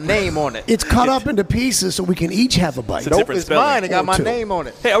got my name on it. It's cut up into pieces so we can each have a bite. Nope, it's mine. It got my name on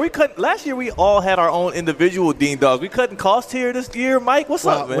it. Hey, are we cutting? Last year we all had our own individual Dean dogs. We cutting costs here this year, Mike. What's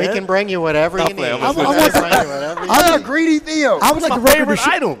up, man? We can bring you whatever you need. I'm a greedy Theo. I would like the record to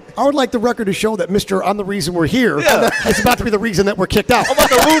show. I would like the record to show that Mr. I'm the reason we're here. It's about to be the reason that we're kicked out. I'm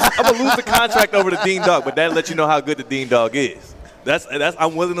going to lose the contract over the Dean dog, but that'll let you know how good the Dean dog is.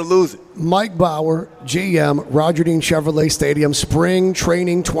 I'm willing to lose it. Mike Bauer, GM, Roger Dean Chevrolet Stadium, Spring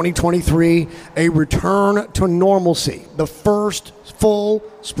Training 2023, a return to normalcy. The first full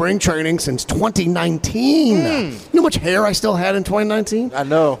spring training since 2019. You know how much hair I still had in 2019? I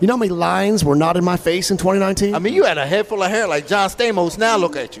know. You know how many lines were not in my face in 2019? I mean, you had a head full of hair like John Stamos. Now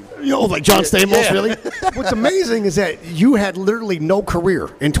look at you. You know, like John Stamos, Yeah. really? What's amazing is that you had literally no career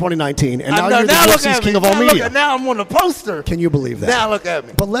in 2019, and now you're the now look UFC's at king me. of all Now look media. at- Now I'm on the poster. Can you believe that? Now look at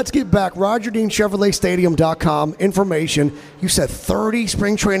me. But let's get back. RogerDeanChevroletStadium.com information. You said 30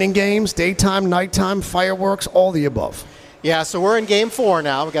 spring training games, daytime, nighttime, fireworks, all the above. Yeah, so we're in Game 4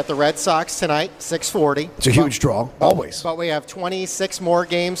 now. We got the Red Sox tonight, 6:40. It's a huge draw, always. But we have 26 more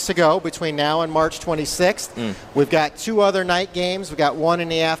games to go between now and March 26th. We've got 2 other night games. We've got one in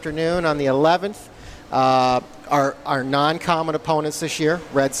the afternoon on the 11th. Our non-common opponents this year,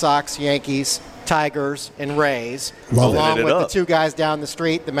 Red Sox, Yankees, Tigers, and Rays. Love it. along Lit it with up. the 2 guys down the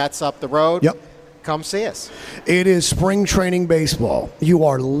street, the Mets up the road. Yep. Come see us. It is spring training baseball. You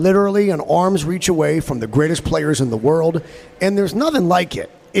are literally an arm's reach away from the greatest players in the world, and there's nothing like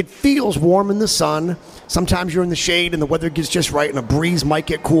it. It feels warm in the sun. Sometimes you're in the shade and the weather gets just right and a breeze might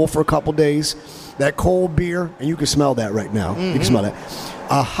get cool for a couple days. That cold beer, and you can smell that right now. You can smell that.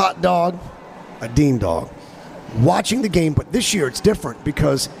 A hot dog, a Dean dog. Watching the game, but this year it's different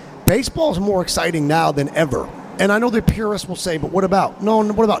because baseball is more exciting now than ever. And I know the purists will say, but what about? No,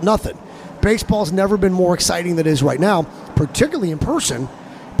 what about nothing? Baseball's never been more exciting than it is right now, particularly in person,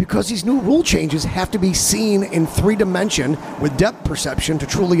 because these new rule changes have to be seen in 3-dimension with depth perception to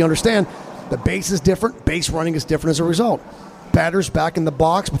truly understand. The base is different, base running is different as a result. Batters back in the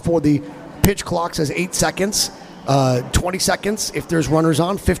box before the pitch clock says 8 seconds, 20 seconds if there's runners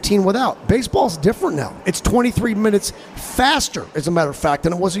on, 15 without. Baseball's different now. It's 23 minutes faster, as a matter of fact,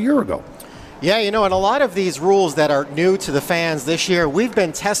 than it was a year ago. Yeah, and a lot of these rules that are new to the fans this year, we've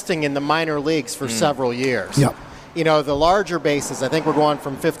been testing in the minor leagues for several years. Yep. The larger bases, I think we're going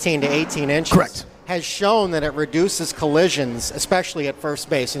from 15 to 18 inches. Correct. Has shown that it reduces collisions, especially at first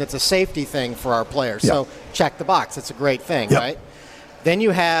base, and it's a safety thing for our players. Yep. So check the box. It's a great thing, Yep. right? Then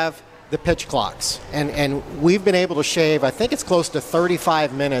you have the pitch clocks. And we've been able to shave, I think it's close to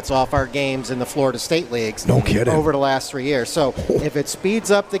 35 minutes off our games in the Florida State Leagues. No kidding. Over the last 3 years. So if it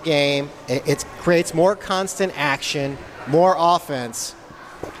speeds up the game, it creates more constant action, more offense.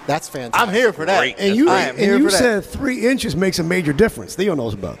 That's fantastic. I'm here for that. Great. And you, I am here for that. said 3 inches makes a major difference. Theo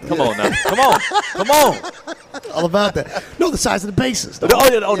knows about that. Come on now. Come on. All about that. No, the size of the bases. The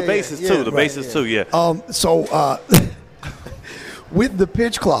bases too. The bases too, yeah. With the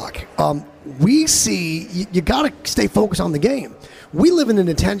pitch clock, we see you got to stay focused on the game. We live in an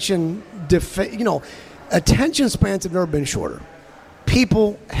attention spans have never been shorter.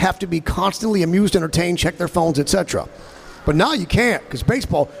 People have to be constantly amused, entertained, check their phones, etc. But now you can't because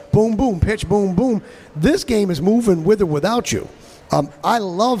baseball, boom, boom, pitch, boom, boom. This game is moving with or without you. I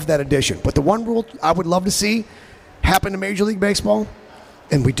love that addition. But the one rule I would love to see happen in Major League Baseball,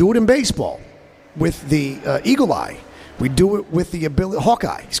 and we do it in baseball with the Eagle Eye. We do it with the ability,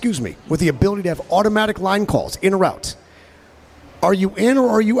 Hawkeye, with the ability to have automatic line calls, in or out. Are you in or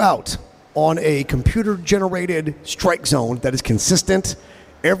are you out on a computer-generated strike zone that is consistent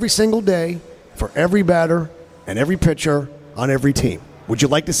every single day for every batter and every pitcher on every team? Would you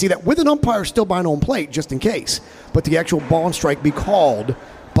like to see that with an umpire still by an home plate, just in case, but the actual ball and strike be called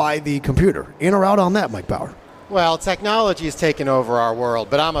by the computer? In or out on that, Mike Bauer? Well, technology has taken over our world,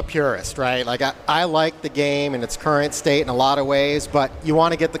 but I'm a purist, right? Like, I like the game in its current state in a lot of ways, but you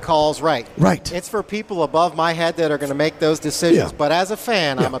want to get the calls right. Right. It's for people above my head that are going to make those decisions, Yeah. but as a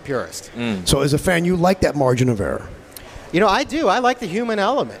fan, Yeah. I'm a purist. So as a fan, you like that margin of error? I do. I like the human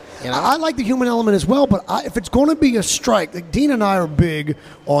element. I like the human element as well, but if it's going to be a strike, like Dean and I are big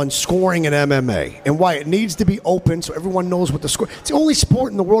on scoring in MMA and why it needs to be open so everyone knows what the score. It's the only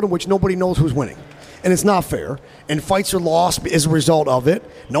sport in the world in which nobody knows who's winning, and it's not fair. And fights are lost as a result of it.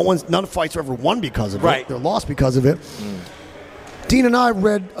 None of fights are ever won because of it. They're lost because of it. Dean and I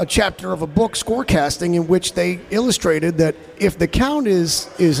read a chapter of a book, Scorecasting, in which they illustrated that if the count is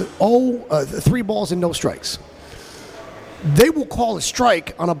 3 balls and no strikes, they will call a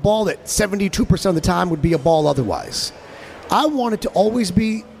strike on a ball that 72% of the time would be a ball otherwise. I want it to always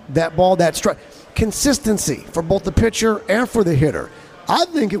be that ball, that strike. Consistency for both the pitcher and for the hitter. I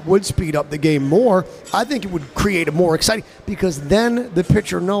think it would speed up the game more. I think it would create a more exciting, because then the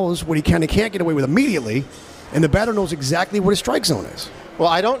pitcher knows what he can and can't get away with immediately, and the batter knows exactly what his strike zone is. Well,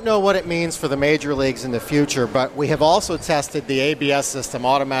 I don't know what it means for the major leagues in the future, but we have also tested the ABS system,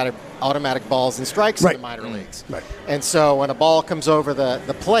 automatic balls and strikes in the minor leagues. Right. And so when a ball comes over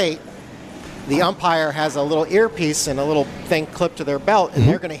the plate, the umpire has a little earpiece and a little thing clipped to their belt, and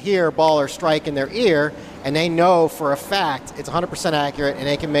they're going to hear ball or strike in their ear, and they know for a fact it's 100% accurate, and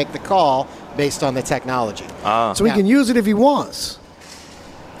they can make the call based on the technology. So he can use it if he wants.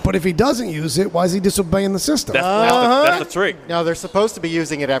 But if he doesn't use it, why is he disobeying the system? That's the trick. No, they're supposed to be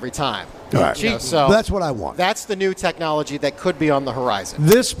using it every time. All right. So that's what I want. That's the new technology that could be on the horizon.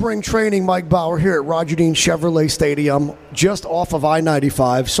 This spring training, Mike Bauer here at Roger Dean Chevrolet Stadium, just off of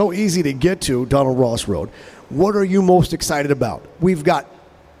I-95, so easy to get to, Donald Ross Road. What are you most excited about? We've got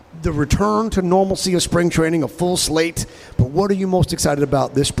the return to normalcy of spring training, a full slate, but what are you most excited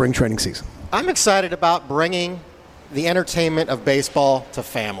about this spring training season? I'm excited about bringing the entertainment of baseball to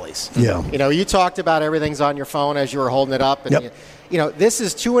families. Yeah. You know, you talked about everything's on your phone as you were holding it up. And you know, this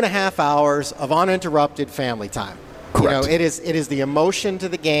is 2.5 hours of uninterrupted family time. Correct. You know, it is the emotion to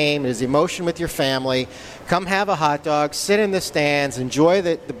the game. It is the emotion with your family. Come have a hot dog, sit in the stands, enjoy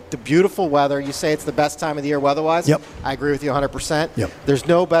the beautiful weather. You say it's the best time of the year weather-wise? Yep. I agree with you 100%. Yep. There's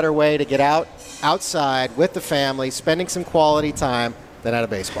no better way to get outside with the family, spending some quality time than at a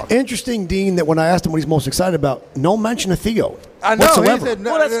baseball game. Interesting, Dean, that when I asked him what he's most excited about, no mention of Theo. I know. Whatsoever. He said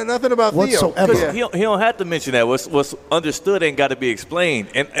nothing about Theo. Whatsoever. He don't have to mention that. What's understood ain't got to be explained.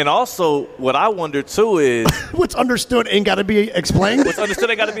 And also, what I wonder, too, is... What's understood ain't got to be explained? What's understood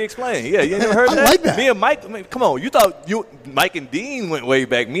ain't got to be explained. Yeah, you never heard that? I like that. Me and Mike, I mean, come on. You thought Mike and Dean went way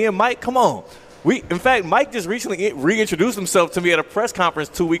back. Me and Mike, come on. In fact, Mike just recently reintroduced himself to me at a press conference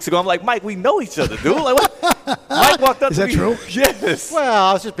 2 weeks ago. I'm like, Mike, we know each other, dude. Like, what? Mike walked up to me. Is that true? Yes. Well,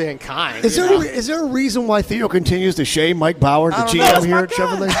 I was just being kind. Is there a reason why Theo continues to shame Mike Bauer, the GM here at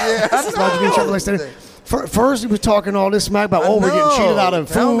Chevrolet? Chevrolet Stadium? First, he was talking all this smack about, we're getting cheated out of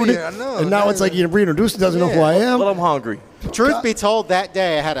food. And now it's like you reintroduced, doesn't know who I am. Well, I'm hungry. Truth be told, that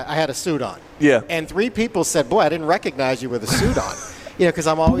day I had a suit on. Yeah. And 3 people said, boy, I didn't recognize you with a suit on. You know, because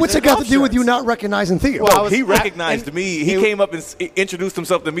I'm always. What's it got to do with you not recognizing Theo? Well, he recognized me. He came up and introduced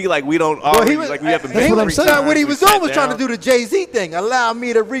himself to me like we don't argue, like we haven't been. What I'm saying. What he was doing was trying to do the Jay-Z thing. Allow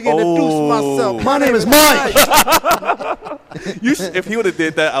me to reintroduce myself. My name is Mike. If he would have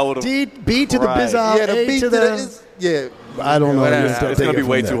did that, I would have. B to the biz out. Yeah, the B to the I don't know. It's going to be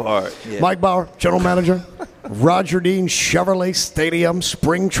way too hard. Yeah. Mike Bauer, General Manager, Roger Dean Chevrolet Stadium,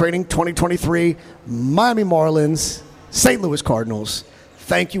 Spring Training 2023, Miami Marlins, St. Louis Cardinals.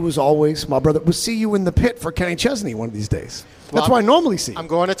 Thank you as always, my brother. We'll see you in the pit for Kenny Chesney one of these days. That's where I normally see you. I'm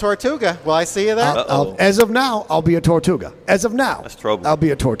going to Tortuga. Will I see you there? As of now, I'll be a Tortuga. As of now, that's trouble. I'll be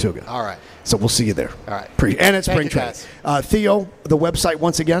a Tortuga. All right. So we'll see you there. All right. And it's spring training. Theo, the website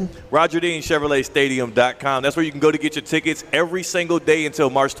once again? RogerDeanChevroletStadium.com. That's where you can go to get your tickets every single day until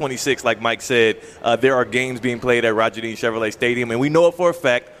March 26th. Like Mike said, there are games being played at Roger Dean Chevrolet Stadium, and we know it for a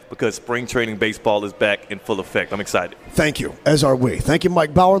fact because spring training baseball is back in full effect. I'm excited. Thank you, as are we. Thank you,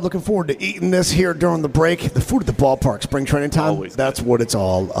 Mike Bauer. Looking forward to eating this here during the break. The food at the ballpark, spring training time, always that's what it's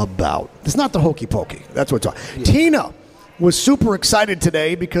all about. It's not the hokey pokey. That's what it's all. Yeah. Tina was super excited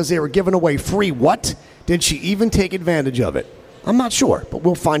today because they were giving away free what? Did she even take advantage of it? I'm not sure, but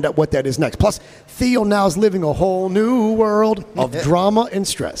we'll find out what that is next. Plus, Theo now is living a whole new world of drama and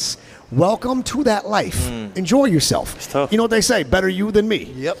stress. Welcome to that life. Enjoy yourself. It's tough. You know what they say, better you than me.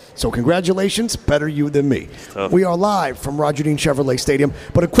 Yep. So congratulations, better you than me. We are live from Roger Dean Chevrolet Stadium.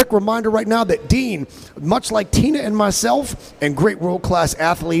 But a quick reminder right now that Dean, much like Tina and myself, and great world-class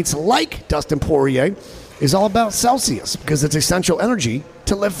athletes like Dustin Poirier, is all about Celsius because it's essential energy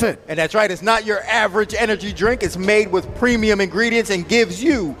to live fit. And that's right. It's not your average energy drink. It's made with premium ingredients and gives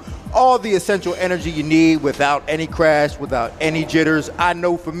you all the essential energy you need without any crash, without any jitters. I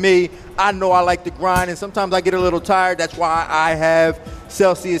know for me, I like to grind, and sometimes I get a little tired. That's why I have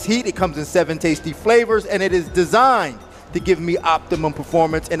Celsius Heat. It comes in 7 tasty flavors, and it is designed to give me optimum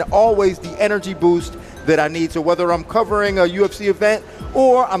performance and always the energy boost that I need. So whether I'm covering a UFC event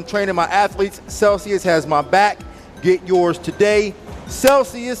or I'm training my athletes, Celsius has my back. Get yours today.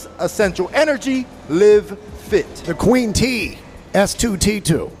 Celsius Essential Energy. Live fit. The Queen Tea.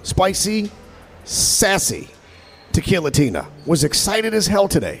 S2T2, spicy, sassy, Tequila Tina, was excited as hell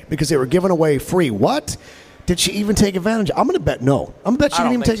today because they were giving away free what? Did she even take advantage of? I'm going to bet no. I'm going to bet she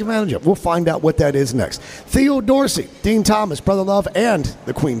didn't even take advantage of. We'll find out what that is next. Theo Dorsey, Dean Thomas, Brother Love, and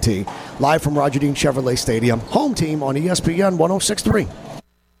the Queen Tea, live from Roger Dean Chevrolet Stadium, home team on ESPN 106.3.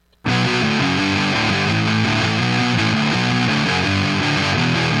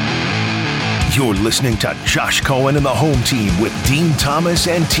 You're listening to Josh Cohen and the Home Team with Dean Thomas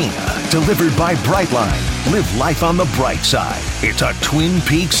and Tina. Delivered by Brightline. Live life on the bright side. It's a Twin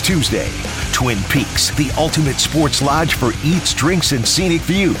Peaks Tuesday. Twin Peaks, the ultimate sports lodge for eats, drinks, and scenic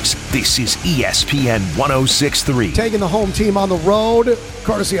views. This is ESPN 106.3. Taking the Home Team on the road,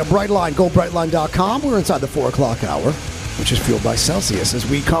 courtesy of Brightline. Go Brightline.com. We're inside the 4 o'clock hour, which is fueled by Celsius, as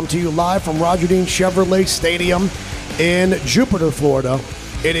we come to you live from Roger Dean Chevrolet Stadium in Jupiter, Florida.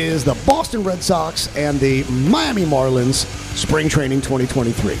 It is the Boston Red Sox and the Miami Marlins Spring Training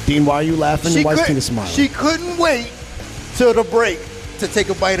 2023. Dean, why are you laughing? Why is Tina smiling? She couldn't wait till the break to take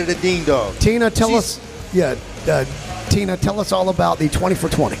a bite of the Dean Dog. Tina, tell us all about the 20 for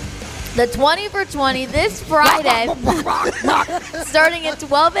 20. The 20 for 20 this Friday, starting at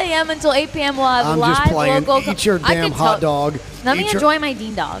 12 a.m. until 8 p.m. We'll have live local. Eat your damn hot dog. Let me enjoy my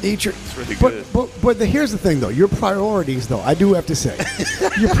Dean Dog. Eat your. It's really good. But here's the thing, though. Your priorities, though, I do have to say,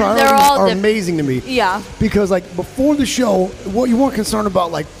 your priorities are amazing to me. Yeah. Because like before the show, what you weren't concerned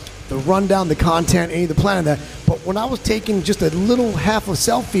about, like the rundown, the content, any of the plan of that. But when I was taking just a little half a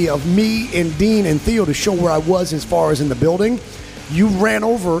selfie of me and Dean and Theo to show where I was as far as in the building, you ran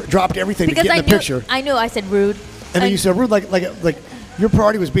over, dropped everything to get in the picture. I knew. I said rude. And then you said rude, like your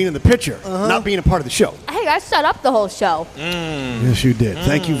priority was being in the picture, not being a part of the show. Hey, I set up the whole show. Yes, you did.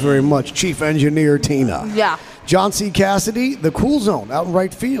 Thank you very much, Chief Engineer Tina. Yeah. John C. Cassidy, the Cool Zone, out in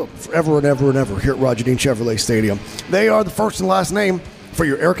right field, forever and ever and ever here at Roger Dean Chevrolet Stadium. They are the first and last name for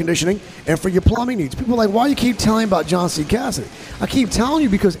your air conditioning and for your plumbing needs. People are like, why do you keep telling about John C. Cassidy? I keep telling you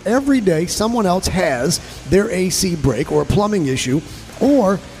because every day someone else has their AC break or a plumbing issue,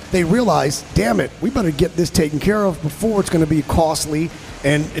 or they realize, damn it, we better get this taken care of before it's going to be costly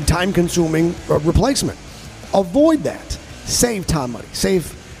and time-consuming replacement. Avoid that. Save time, money.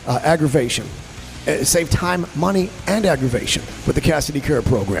 Save aggravation. Save time, money, and aggravation with the Cassidy Care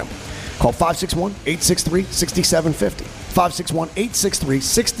Program. Call 561-863-6750.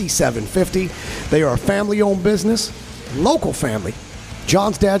 561-863-6750. They are a family-owned business, local family.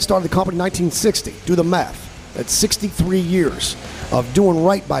 John's dad started the company in 1960. Do the math. That's 63 years of doing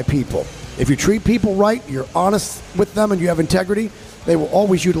right by people. If you treat people right, you're honest with them, and you have integrity, they will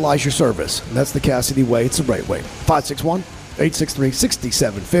always utilize your service. And that's the Cassidy way. It's the right way.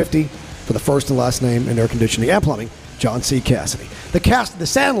 561-863-6750 for the first and last name in air conditioning and plumbing, John C. Cassidy. The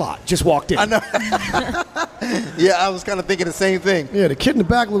Sandlot just walked in. I know. Yeah, I was kind of thinking the same thing. Yeah, the kid in the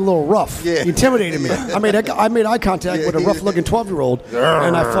back looked a little rough. Yeah. He intimidated me. I made eye contact with a rough-looking 12-year-old,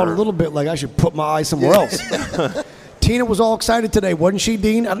 and I felt a little bit like I should put my eyes somewhere else. Tina was all excited today, wasn't she,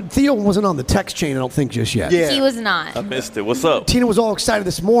 Dean? Theo wasn't on the text chain, I don't think, just yet. Yeah. He was not. I missed it. What's up? Tina was all excited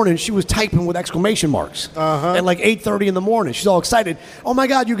this morning. She was typing with exclamation marks at like 8:30 in the morning. She's all excited. Oh, my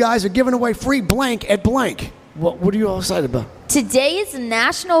God, you guys are giving away free blank at blank. What are you all excited about? Today is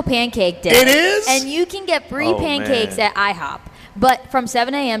National Pancake Day. It is? And you can get free pancakes at IHOP, but from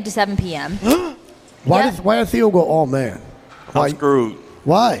 7 a.m. to 7 p.m. Why did Theo go, oh, man? I'm screwed.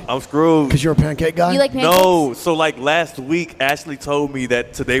 Why? I'm screwed. Because you're a pancake guy? You like pancakes? No. So, like, last week, Ashley told me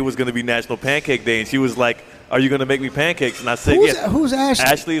that today was going to be National Pancake Day, and she was like, are you going to make me pancakes? And I said, yes. Who's Ashley?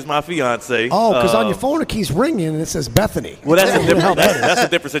 Ashley is my fiance. Oh, because on your phone it keeps ringing and it says Bethany. Well, that's a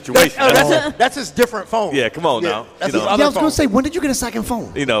different situation. That's his different phone. Yeah, come on now. That's you know. his other I was going phone. to say, when did you get a second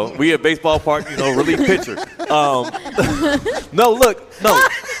phone? You know, we at baseball park, relief pitcher. No, look, no.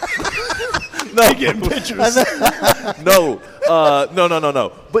 No. Getting pictures. No. But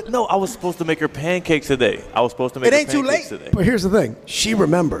no, I was supposed to make her pancakes today. It ain't too late today. But here's the thing. She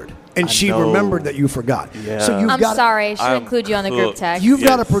remembered. And she remembered that you forgot. Yeah. So I'm sorry. I should include you on the group text. You've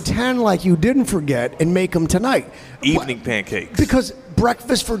got to pretend like you didn't forget and make them tonight. Evening pancakes. Because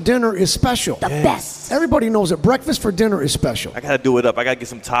breakfast for dinner is special. The best. Everybody knows that breakfast for dinner is special. I got to do it up. I got to get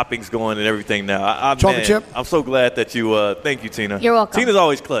some toppings going and everything now. Chocolate chip? I'm so glad that you thank you, Tina. You're welcome. Tina's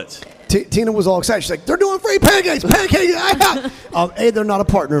always clutch. Tina was all excited. She's like, they're doing free pancakes. A, they're not a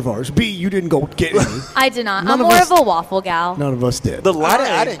partner of ours. B, you didn't go get any. I did not. I'm more of a waffle gal. None of us did. The line.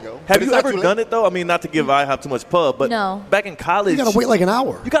 I didn't go. Have you ever done it, though? I mean, not to give IHOP too much pub, but No. back in college. You got to wait like an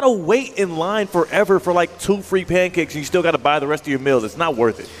hour. You got to wait in line forever for like 2 free pancakes, and you still got to buy the rest of your meals. It's not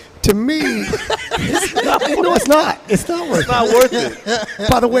worth it. To me, no, it's not. It's not worth it. It's not worth it.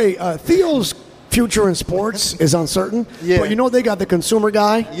 By the way, Theo's future in sports is uncertain. Yeah. But you know they got the consumer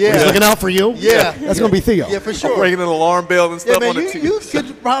guy. Yeah. He's looking out for you. Yeah. That's going to be Theo. Yeah, for sure. Ringing an alarm bell and Yeah, stuff man, on the you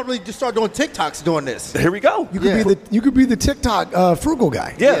should probably just start doing TikToks doing this. Here we go. You could be the TikTok frugal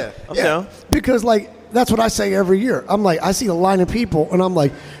guy. Yeah, I'm down. Because that's what I say every year. I'm like, I see a line of people, and I'm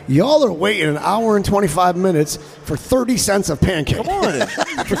like, y'all are waiting an hour and 25 minutes for 30 cents of pancake. Come on.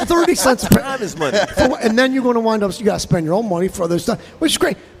 For 30 cents of Time is money. And then you're going to wind up, you got to spend your own money for other stuff, which is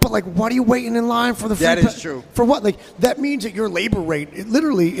great. But like, what are you waiting in line for the free? That is true. For what? Like that means that your labor rate it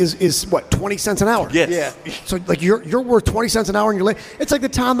literally is what 20 cents an hour. Yes. Yeah. So like you're worth 20 cents an hour and you're late. It's like the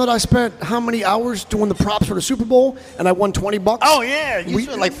time that I spent how many hours doing the props for the Super Bowl and I won $20. Oh yeah, you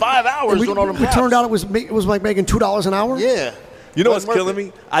spent like 5 hours doing all them props. It turned out it was like making $2 an hour. Yeah. You know what's killing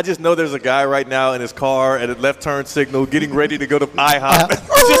me? I just know there's a guy right now in his car at a left turn signal getting ready to go to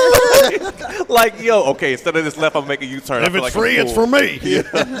IHOP. Like, yo, okay, instead of this left, I'm making a U-turn. If it's free, it's for me. Yeah.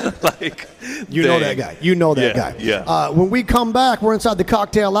 Like, you know that guy. You know that guy. Yeah. When we come back, we're inside the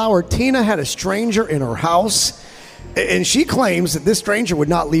cocktail hour. Tina had a stranger in her house, and she claims that this stranger would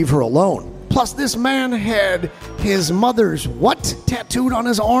not leave her alone. Plus, this man had his mother's what tattooed on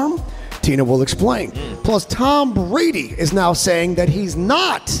his arm? Tina will explain. Plus, Tom Brady is now saying that he's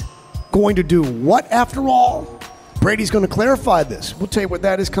not going to do what after all? Brady's going to clarify this. We'll tell you what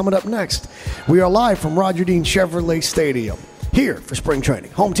that is coming up next. We are live from Roger Dean Chevrolet Stadium, here for spring training.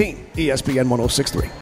 Home team, ESPN 106.3.